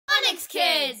Onyx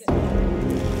Kids!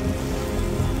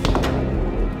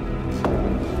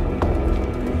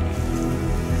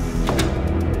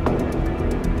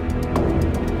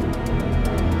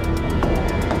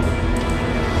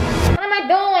 What am I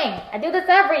doing? I do this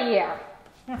every year.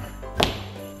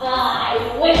 I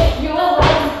wish you a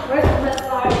lovely Christmas.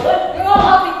 I wish you a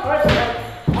lovely Christmas.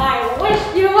 I wish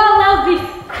you a lovely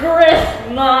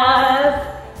Christmas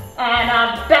and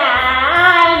a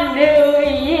bad New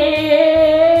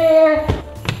Year.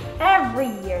 Every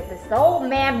year, this old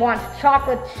man wants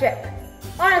chocolate chip.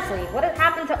 Honestly, what has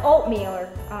happened to oatmeal or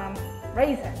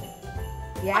raisins?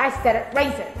 Yeah, I said it,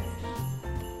 raisins.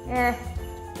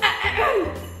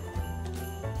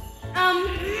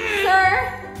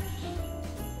 Sir?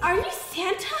 Are you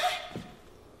Santa?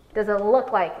 Does it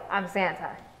look like I'm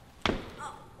Santa?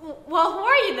 Well, who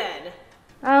are you then?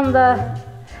 I'm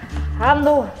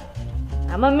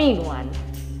a mean one.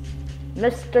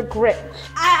 Mr. Grinch.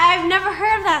 I've never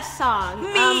heard of that song.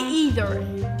 Me either.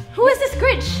 Who is this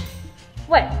Grinch?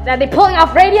 What, are they pulling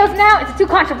off radios now? Is it too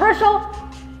controversial?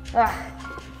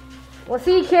 Well,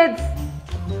 see you kids.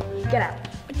 Get out.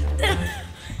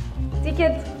 See you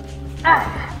kids.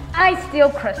 I steal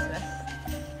Christmas.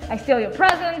 I steal your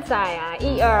presents, I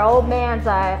eat our old man's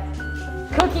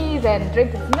cookies and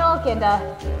drink his milk, and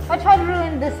I try to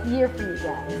ruin this year for you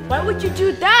guys. Why would you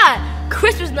do that?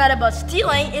 Christmas is not about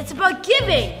stealing, it's about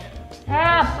giving.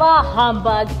 Bah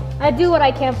humbug. I do what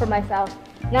I can for myself.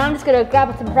 Now I'm just gonna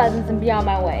grab some presents and be on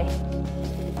my way.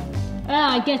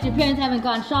 I guess your parents haven't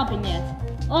gone shopping yet.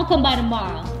 I'll come by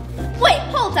tomorrow. Wait,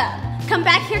 hold up. Come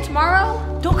back here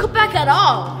tomorrow? Don't come back at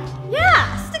all.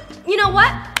 Yeah, you know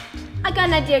what? I got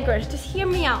an idea, Grinch. Just hear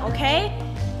me out, okay?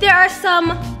 There are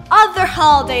some other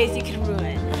holidays you can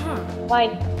ruin.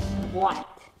 Like what?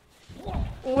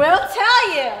 We'll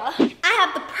tell you. I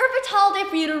have the perfect holiday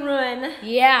for you to ruin.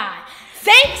 Yeah,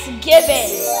 Thanksgiving.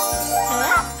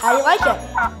 How do you like it?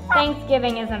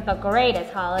 Thanksgiving isn't the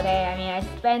greatest holiday. I mean, I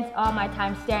spent all my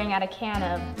time staring at a can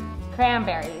of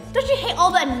cranberries. Don't you hate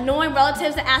all the annoying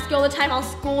relatives that ask you all the time how's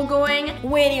school going?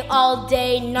 Waiting all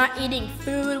day, not eating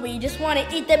food when you just want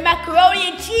to eat the macaroni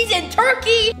and cheese and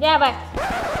turkey? Yeah, but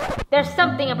there's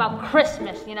something about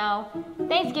Christmas, you know?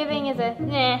 Thanksgiving is a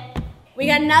meh. We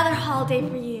got another holiday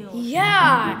for you.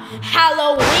 Yeah,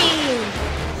 Halloween.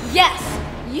 Yes,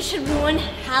 you should ruin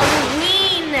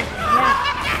Halloween.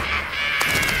 Yeah.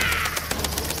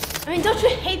 I mean, don't you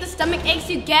hate the stomach aches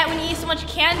you get when you eat so much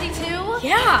candy too?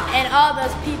 Yeah, and all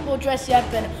those people dress you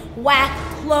up in whack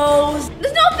clothes.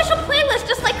 There's no official playlist,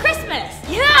 just like Christmas.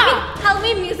 Yeah. I mean,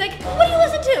 Halloween music, what do you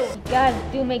listen to? You guys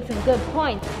do make some good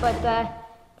points, but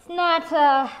it's not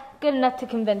good enough to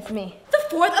convince me. The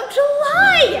 4th of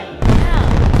July!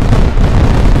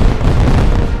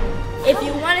 If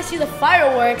you want to see the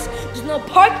fireworks, there's no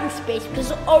parking space because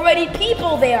there's already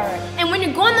people there. And when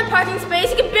you go in the parking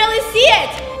space, you can barely see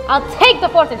it. I'll take the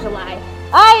 4th of July.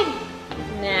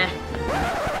 Nah.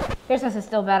 Christmas is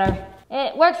still better.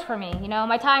 It works for me, you know,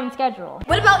 my time schedule.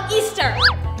 What about Easter?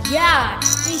 Yeah,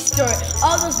 Easter.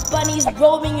 All those bunnies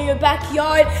roaming in your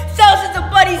backyard, thousands of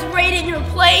bunnies raiding your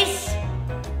place.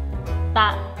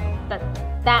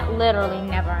 That literally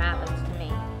never happens to me.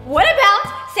 What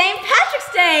about St.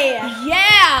 Patrick's Day?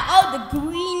 Yeah, all the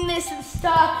greenness and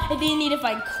stuff, and then you need to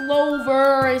find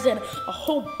clovers and a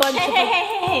whole bunch of...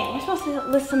 Hey, we're supposed to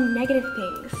list some negative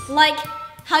things. Like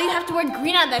how you have to wear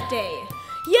green on that day.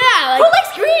 Yeah, like... Who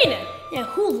likes green? Yeah,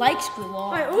 who likes green?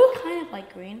 Well, I kind of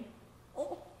like green.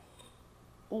 Oh.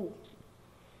 Ooh.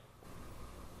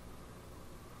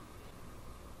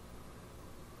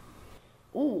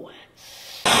 Ooh.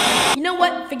 You know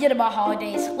what? Forget about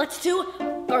holidays. Let's do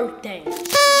birthdays. Yeah.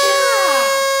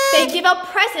 They give out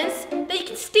presents that you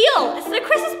can steal. It's their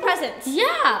Christmas presents.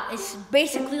 Yeah, it's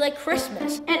basically like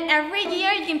Christmas. And every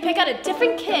year you can pick out a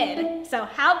different kid. So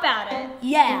how about it?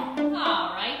 Yeah.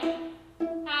 All right.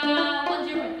 When's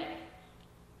your birthday?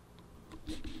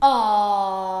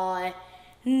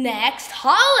 Next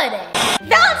holiday.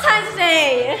 Valentine's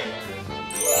Day.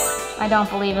 I don't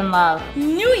believe in love.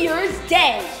 New Year's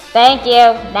Day. Thank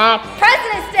you. Next.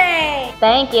 President's Day.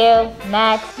 Thank you.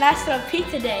 Next. Master of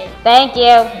Pizza Day. Thank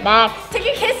you. Next. Take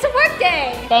your kids to work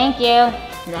day. Thank you.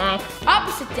 Next.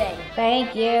 Opposite day.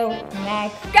 Thank you.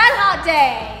 Next. Groundhog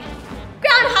Day.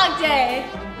 Groundhog Day.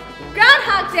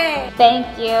 Groundhog Day.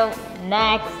 Thank you.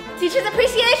 Next. Teachers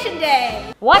Appreciation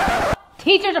Day. What?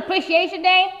 Teachers Appreciation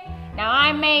Day? Now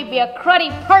I may be a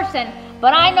cruddy person,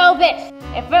 but I know this.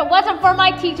 If it wasn't for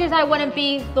my teachers, I wouldn't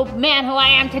be the man who I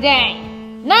am today.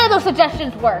 None of those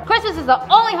suggestions work. Christmas is the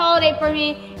only holiday for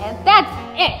me, and that's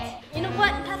it. You know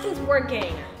what? Nothing's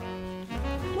working.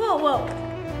 Whoa.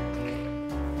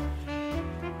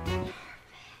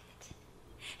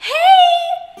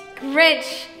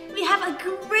 Grinch, we have a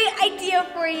great idea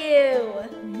for you.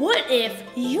 What if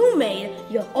you made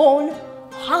your own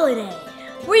holiday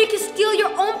where you can steal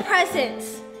your own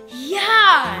presents?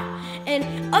 Yeah,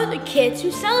 and other kids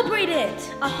who celebrate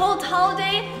it. A whole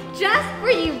holiday just for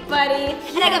you, buddy.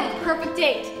 Yeah. And I got the perfect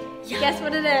date. Yeah. Guess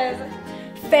what it is?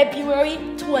 February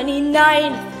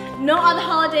 29th. No other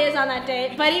holidays on that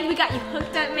date. Buddy, we got you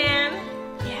hooked up, man.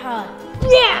 Yeah.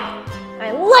 Yeah!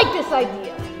 I like this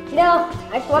idea. You know,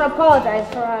 I just want to apologize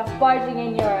for barging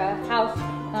in your house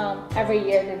every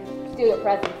year to steal your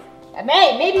presents.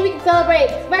 Maybe we can celebrate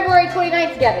February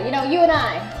 29th together, you know, you and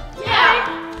I. Yeah!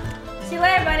 See you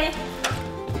later, buddy.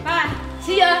 Bye.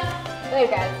 See ya.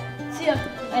 Later, guys. See ya.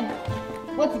 And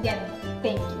once again,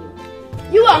 thank you.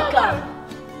 You're welcome.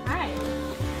 Alright.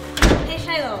 Hey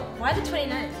Shiloh, why the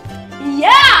 29th?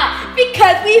 Yeah,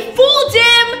 because we fooled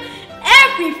him.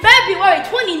 Every February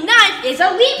 29th is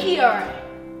a leap year.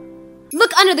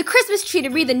 Look under the Christmas tree to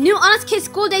read the new Honest Kids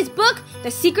School Days book,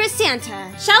 The Secret Santa.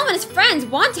 Shiloh and his friends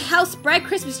want to help spread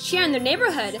Christmas cheer in their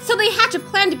neighborhood, so they hatch a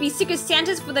plan to be Secret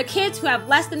Santas for the kids who have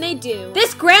less than they do.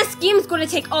 This grand scheme is going to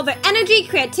take all their energy,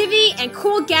 creativity, and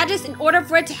cool gadgets in order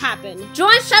for it to happen.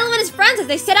 Join Shiloh and his friends as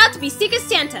they set out to be Secret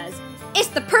Santas. It's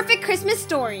the perfect Christmas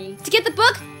story. To get the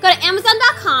book, go to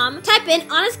Amazon.com, type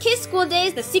in Honest Kids School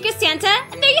Days, The Secret Santa,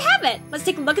 and there you have it. Let's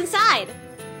take a look inside.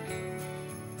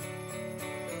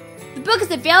 The book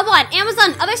is available at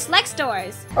Amazon and other select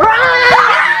stores.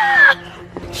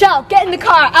 Shell, get in the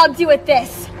car. I'll deal with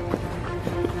this.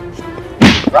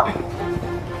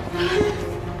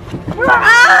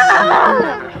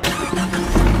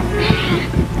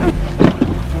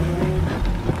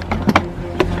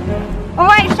 All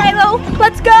right, Shiloh,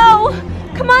 let's go.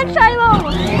 Come on, Shiloh.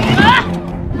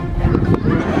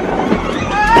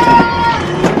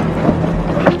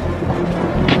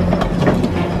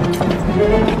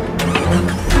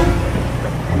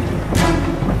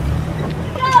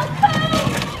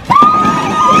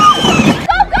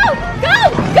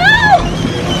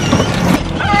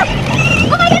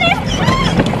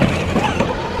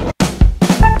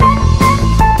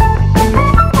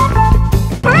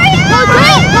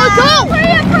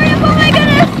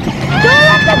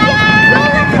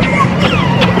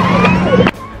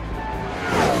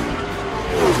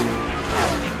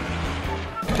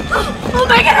 Oh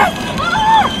my goodness!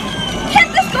 Oh!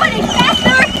 Can't this go any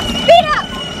faster? Speed up!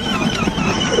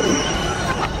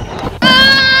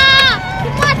 Ah!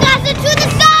 Come on, Dawson, to the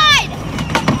side!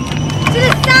 To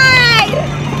the side!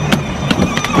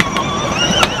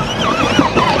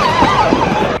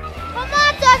 Come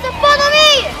on, Dawson, follow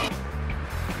me!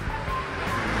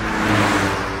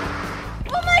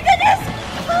 Oh my goodness!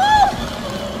 Oh!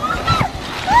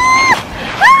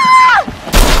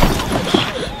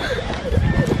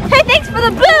 Hey, thanks for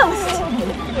the boost!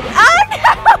 Oh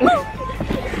no!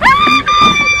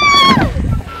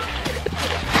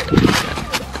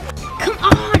 Come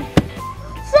on!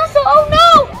 Cecil, oh no!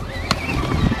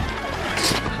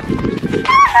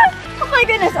 Oh my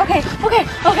goodness, okay.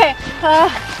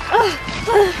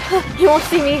 He won't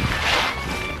see me.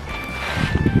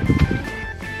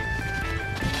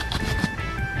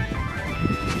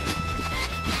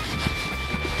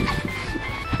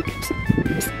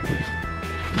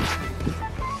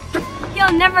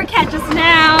 You'll never catch us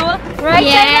now, right?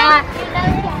 Yeah.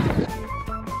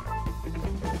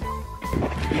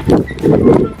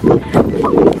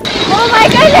 Oh my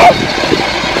goodness!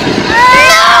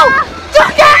 No!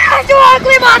 Don't get us, you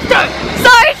ugly monster!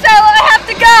 Sorry, Charlotte, I have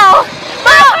to go!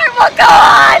 My heart will go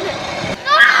on!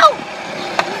 No!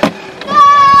 No!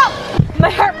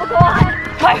 My heart will go on!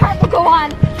 My heart will go on!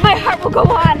 My heart will go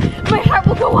on! My heart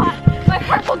will go on! My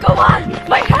heart will go on!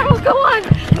 My heart will go on!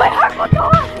 My heart will go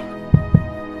on!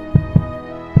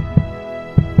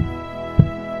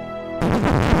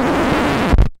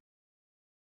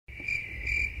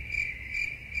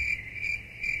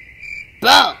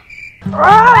 Boom!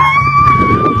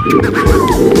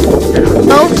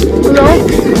 Hello?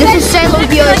 This is Shiloh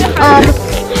here.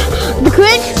 The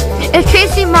Grinch is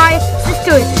chasing my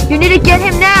sister. You need to get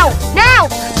him now! Now!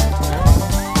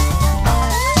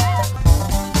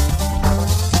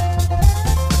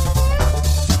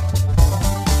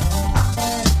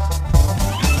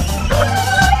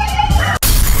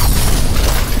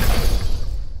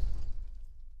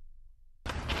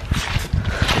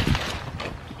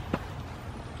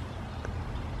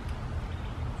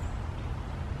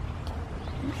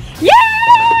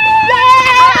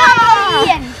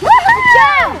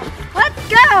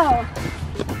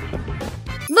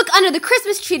 under the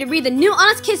Christmas tree to read the new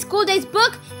Onyx Kids School Days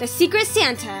book, The Secret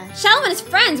Santa. Shallow and his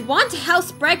friends want to help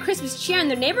spread Christmas cheer in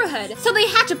their neighborhood, so they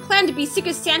hatch a plan to be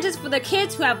Secret Santas for the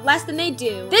kids who have less than they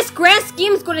do. This grand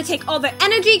scheme is going to take all their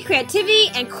energy, creativity,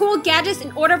 and cool gadgets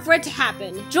in order for it to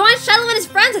happen. Join Shallow and his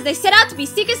friends as they set out to be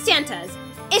Secret Santas.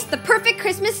 It's the perfect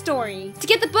Christmas story. To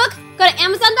get the book, go to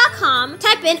Amazon.com,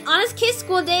 type in Onyx Kids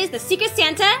School Days, The Secret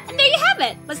Santa, and there you have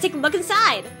it. Let's take a look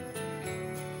inside.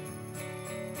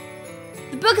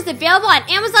 The book is available on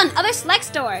Amazon and other select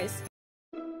stores.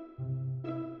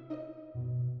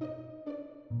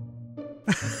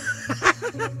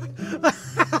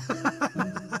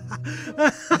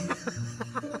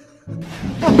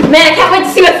 Man, I can't wait to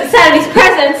see what's inside of these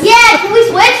presents. Yeah, can we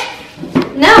switch?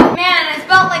 No. Man, it's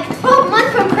about like 12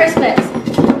 months from Christmas.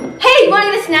 Hey, you want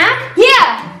to get a snack?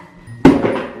 Yeah.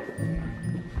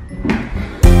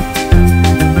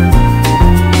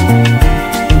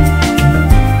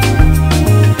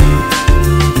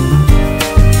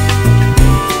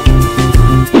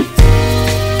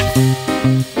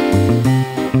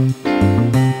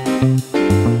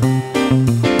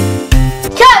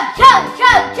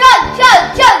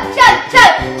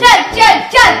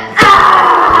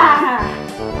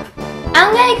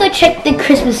 Check the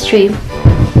Christmas tree.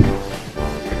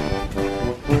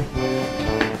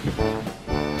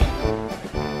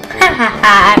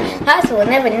 That's will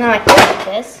never know I did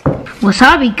this.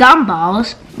 Wasabi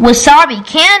gumballs, wasabi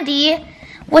candy,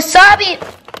 wasabi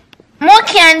more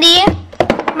candy,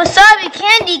 wasabi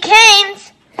candy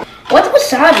canes. What's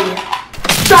wasabi?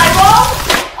 Sidewall?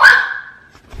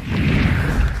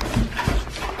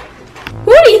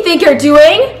 What do you think you're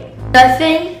doing?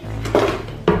 Nothing.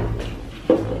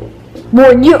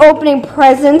 Were you opening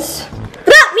presents?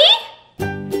 Not me?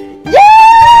 Yeah!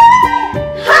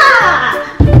 Ha!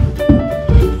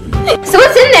 So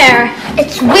what's in there?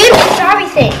 It's weird wasabi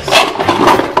things.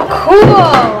 Cool.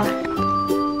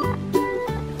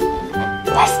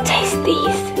 Let's taste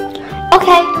these.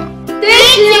 Okay. 3,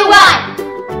 2, 1.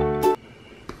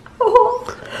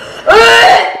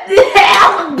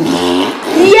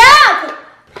 Yeah.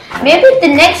 Maybe the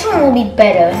next one will be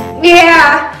better.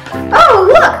 Yeah. Oh,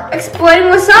 look, exploding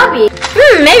wasabi.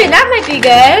 Maybe that might be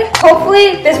good.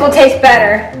 Hopefully, this will taste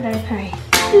better. Okay.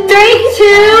 3,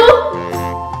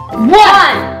 2,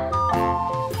 1.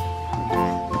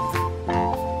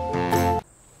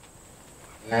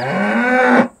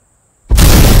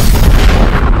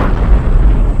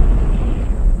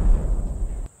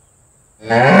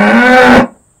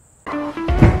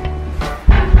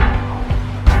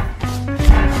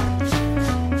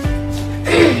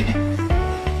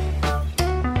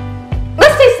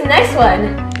 Next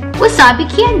one. Wasabi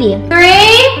candy.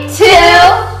 3, 2,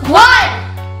 1.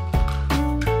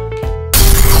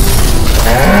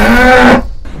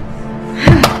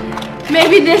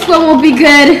 Maybe this one will be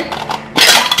good.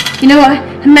 You know what?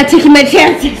 I'm not taking my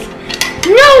chances.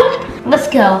 No! Let's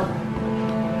go.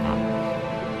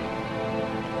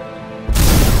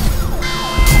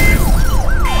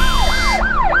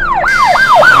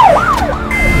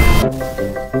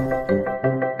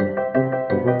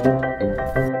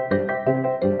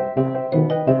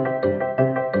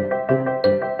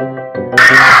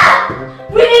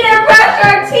 We need to brush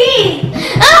our teeth!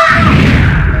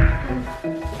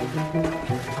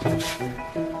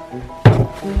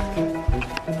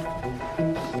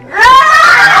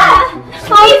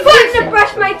 We need to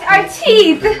brush our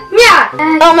teeth! Yeah!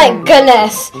 Oh my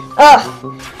goodness! Ugh!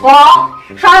 Well,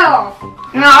 Charles!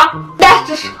 No, that's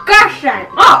disgusting!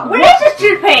 Oh, what is this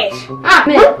toothpaste? What?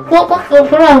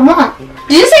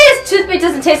 Did you say this toothpaste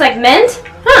doesn't taste like mint?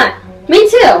 Huh, me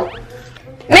too.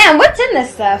 Man, what's in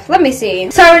this stuff? Let me see.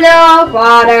 Soda,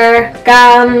 water,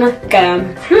 gum.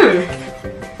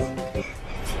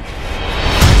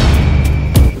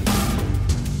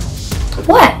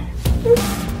 What?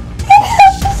 It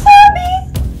has wasabi.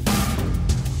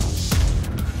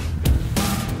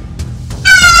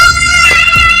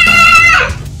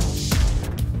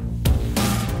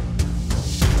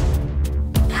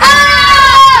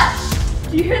 Ah!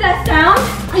 Do you hear that sound?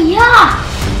 Yeah.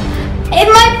 It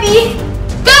might be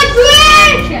the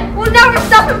Grinch! We'll never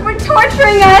stop him from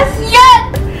torturing us! Yet!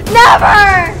 Never!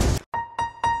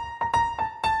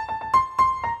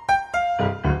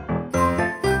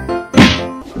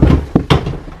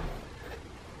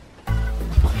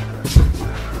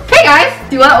 Hey guys!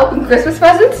 Do you want to open Christmas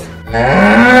presents?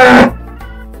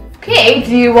 Okay,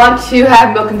 do you want to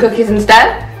have milk and cookies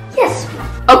instead? Yes.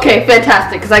 Okay,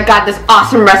 fantastic, because I got this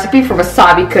awesome recipe for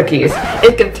wasabi cookies.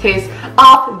 It's gonna taste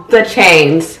off the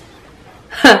chains.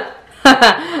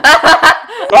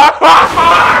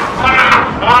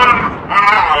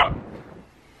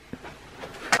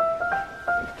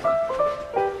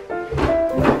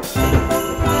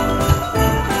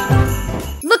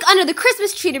 under the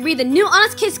Christmas tree to read the new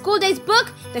Honest Kids School Days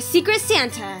book, The Secret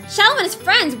Santa. Shallow and his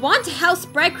friends want to help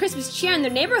spread Christmas cheer in their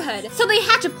neighborhood, so they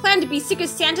hatch a plan to be Secret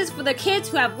Santas for the kids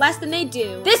who have less than they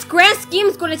do. This grand scheme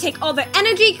is going to take all their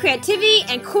energy, creativity,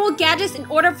 and cool gadgets in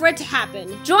order for it to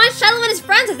happen. Join Shallow and his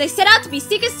friends as they set out to be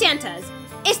Secret Santas.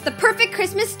 It's the perfect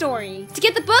Christmas story. To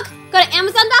get the book, go to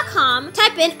Amazon.com,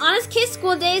 type in Honest Kids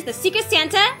School Days, The Secret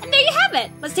Santa, and there you have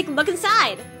it. Let's take a look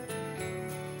inside.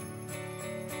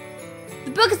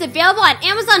 The book is available at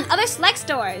Amazon and other select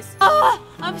stores. Oh,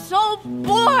 I'm so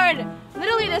bored.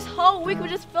 Literally, this whole week was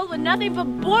just filled with nothing but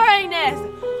boringness.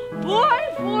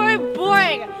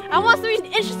 Boring. I want something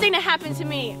interesting to happen to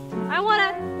me. I want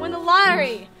to win the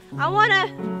lottery. I want to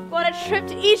go on a trip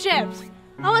to Egypt.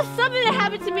 I want something to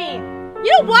happen to me.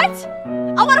 You know what?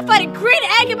 I want to find a green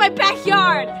egg in my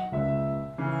backyard.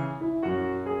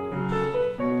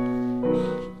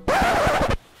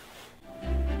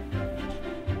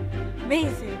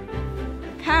 Amazing.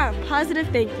 The power of positive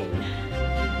thinking.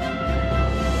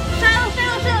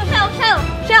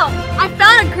 Shell! I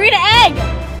found a green egg!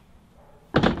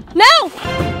 No!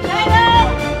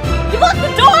 You locked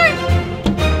the door!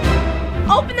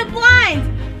 Open the blinds!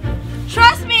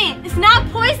 Trust me, it's not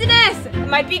poisonous! It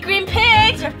might be green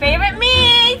pigs, your favorite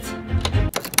meat!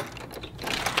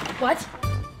 What?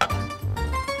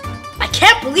 I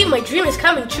can't believe my dream is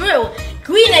coming true!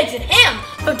 Green eggs and ham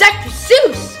from Dr.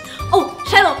 Seuss! Oh,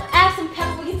 Shiloh, I have some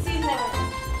pepper. We can season that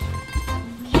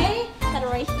one. Okay, got it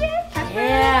right here. Pepper.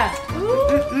 Yeah.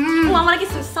 Ooh, I want to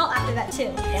get some salt after that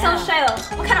too. Yeah. So, Shiloh,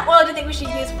 what kind of oil do you think we should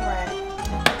use for it?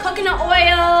 Coconut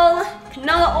oil,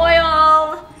 canola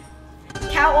oil,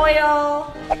 cow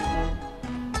oil.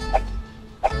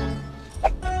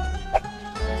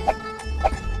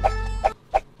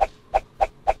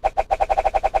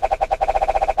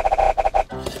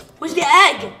 Where's the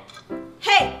egg?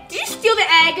 Hey, did you steal the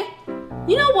egg?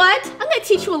 You know what? I'm gonna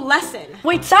teach you a lesson.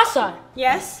 Wait, Sasa.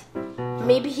 Yes?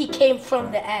 Maybe he came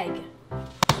from the egg.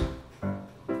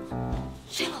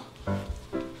 Shiloh.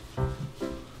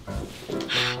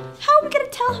 How are we gonna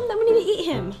tell him that we need to eat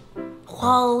him?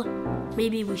 Well,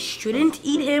 maybe we shouldn't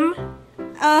eat him.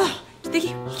 Do you think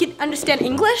he can understand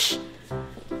English?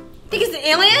 Think he's an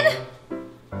alien?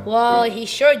 Well, he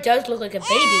sure does look like a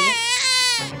baby.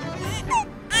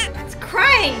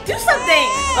 Crying! Do something!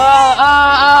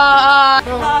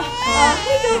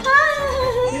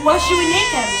 What should we name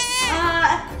him?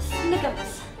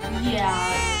 Snickums. Yeah,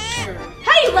 sure.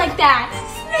 How do you like that?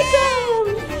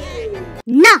 Snickums!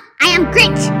 No, I am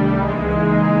Grinch.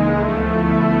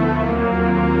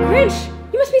 Grinch,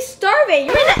 you must be starving.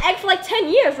 You were in that egg for like 10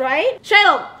 years, right?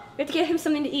 Shiloh, we have to get him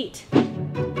something to eat.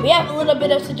 We have a little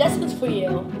bit of suggestions for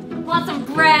you. Want some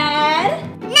bread?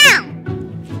 No.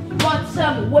 Want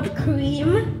some whipped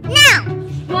cream? No.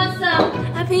 Want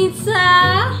a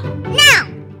pizza? No.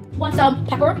 Want some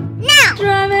pepper? No.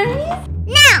 Strawberries?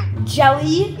 No.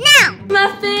 Jelly? No.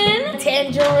 Muffin?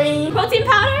 Tangerine? Protein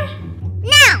powder?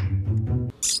 No.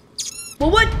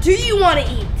 Well, what do you want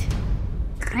to eat?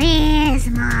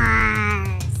 Christmas.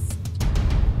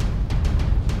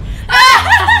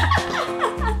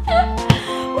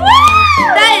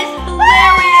 That is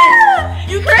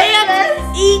hilarious! You can't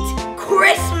eat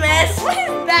Christmas! What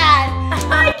is that?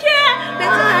 I can't!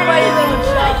 That's a funny little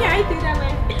joke. I can't do that, man.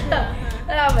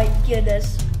 Oh my goodness.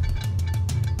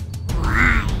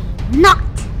 Why not?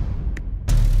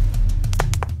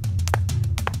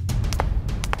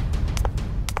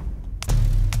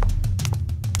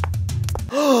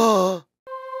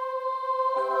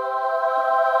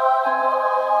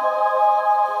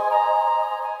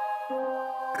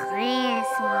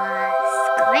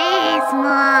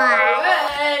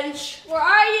 Grinch! Where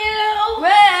are you?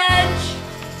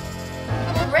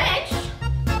 Grinch!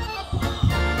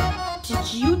 Did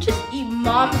you just eat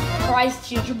Mom's prized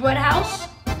gingerbread house?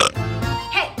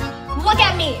 Hey, look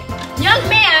at me! Young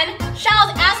man,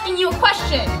 Shallow's asking you a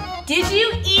question. Did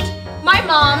you eat my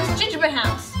mom's gingerbread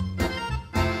house?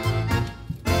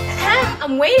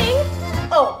 I'm waiting.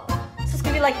 Oh, so it's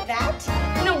gonna be like that?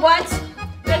 You know what?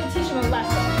 We have to teach him a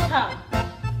lesson. Come.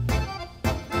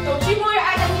 Don't you roll your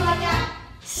eyes at me like that.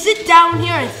 Sit down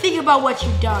here and think about what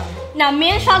you've done. Now, me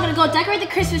and Shaw are gonna go decorate the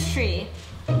Christmas tree.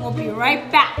 We'll be right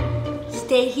back.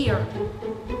 Stay here.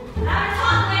 I'll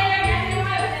talk later.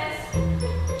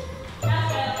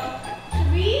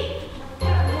 Should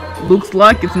we? Looks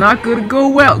like it's not gonna go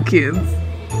well, kids.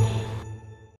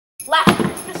 Last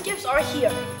Christmas gifts are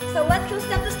here. So let's go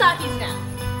stuff the stockings now.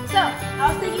 So, I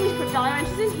was thinking we should put Jolly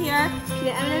Ranchers in here,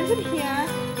 peanut M&Ms in here,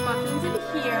 muffins in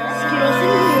here, Skittles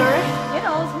in here.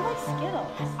 Skittles? You like Skittles?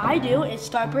 I do, and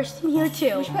Starburst in here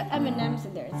too. We should put M&Ms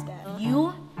in there instead.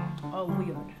 You are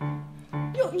weird.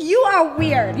 You are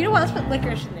weird. You know what? Let's put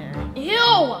licorice in there.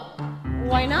 Ew!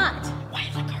 Why not? Why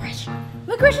licorice?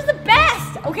 Licorice is the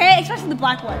best, okay? Especially the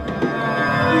black one.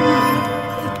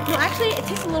 No, actually, it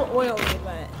tastes a little oily,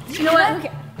 but you know what?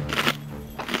 Okay.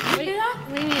 What do you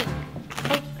mean?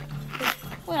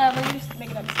 Whatever, you just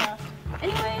make it up stuff.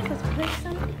 Anyways, let's put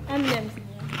some M&Ms in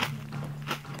there.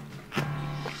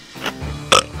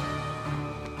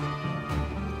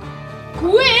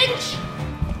 Grinch!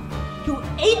 You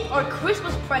ate our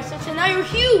Christmas presents and now you're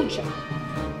huge!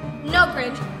 No,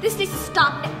 Grinch, this needs to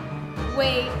stop now.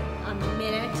 Wait a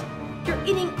minute. You're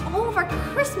eating all of our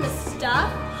Christmas stuff?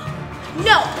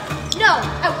 No,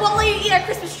 I won't let you eat our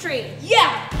Christmas tree.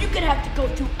 Yeah, you're gonna have to go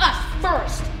through us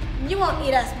first. You won't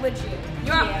eat us, would you?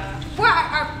 We're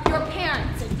your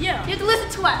parents. Yeah. You have to listen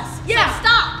to us. Yeah. So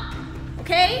stop,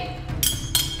 okay?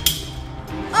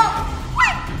 Oh,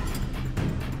 what?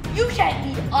 You can't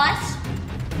eat us.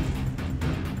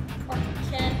 Or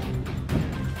can.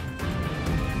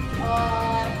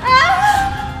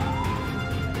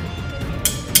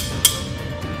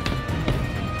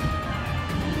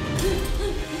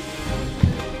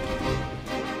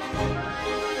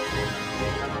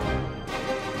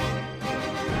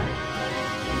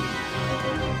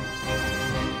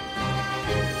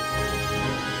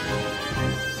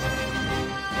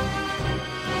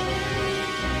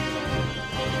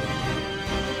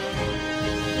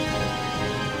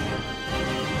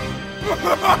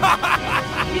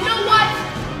 You know what?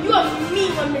 You are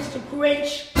mean one, Mr.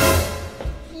 Grinch.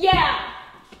 Yeah.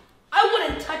 I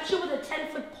wouldn't touch you with a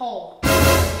 10-foot pole.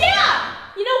 Yeah.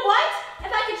 You know what?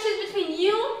 If I could choose between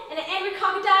you and an angry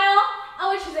crocodile, I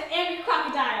would choose an angry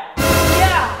crocodile.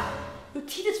 Yeah. Your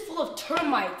teeth is full of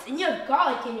termites and you have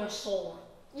garlic in your soul.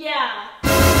 Yeah.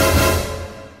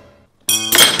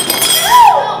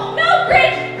 No,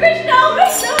 Grinch! Grinch, no!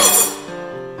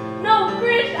 No,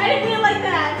 Grinch, I didn't mean it like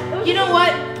that. It was You know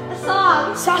what? a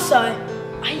song. Sasa,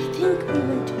 I think we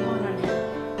went too hard on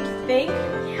him. Think?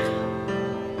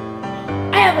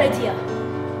 I have an idea.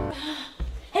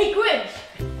 Hey Grinch,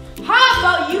 how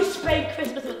about you spend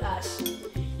Christmas with us?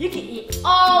 You can eat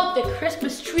all the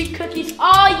Christmas tree cookies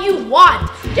all you want.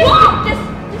 Just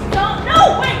don't.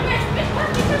 No, wait, Grinch.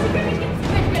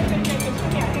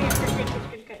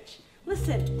 Grinch.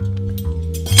 Listen.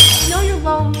 You know you're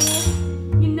lonely.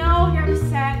 You know you're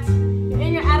upset. You're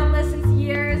in your adolescence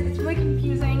years. It's really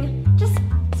confusing. Just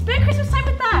spend Christmas time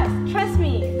with us. Trust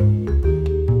me.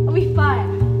 It'll be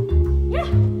fun. Yeah.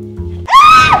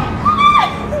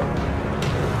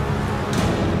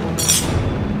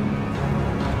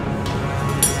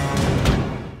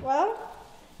 Well,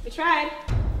 we tried.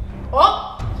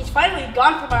 Oh, he's finally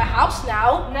gone from our house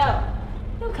now. No,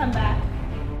 he'll come back.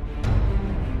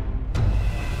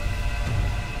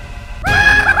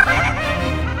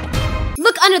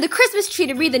 Look under the Christmas tree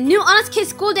to read the new Onyx Kids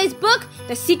School Days book,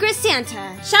 The Secret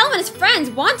Santa. Shalom and his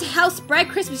friends want to help spread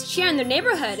Christmas cheer in their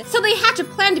neighborhood, so they hatch a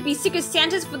plan to be Secret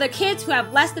Santas for the kids who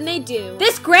have less than they do.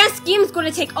 This grand scheme is going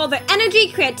to take all their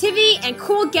energy, creativity, and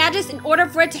cool gadgets in order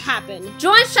for it to happen.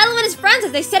 Join Shalom and his friends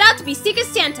as they set out to be Secret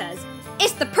Santas.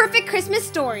 It's the perfect Christmas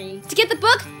story. To get the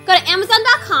book, go to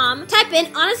Amazon.com, type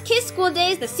in Onyx Kids School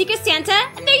Days, The Secret Santa,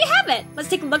 and there you have it. Let's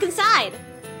take a look inside.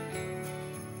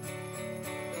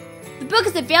 The book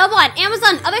is available at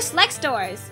Amazon and other select stores.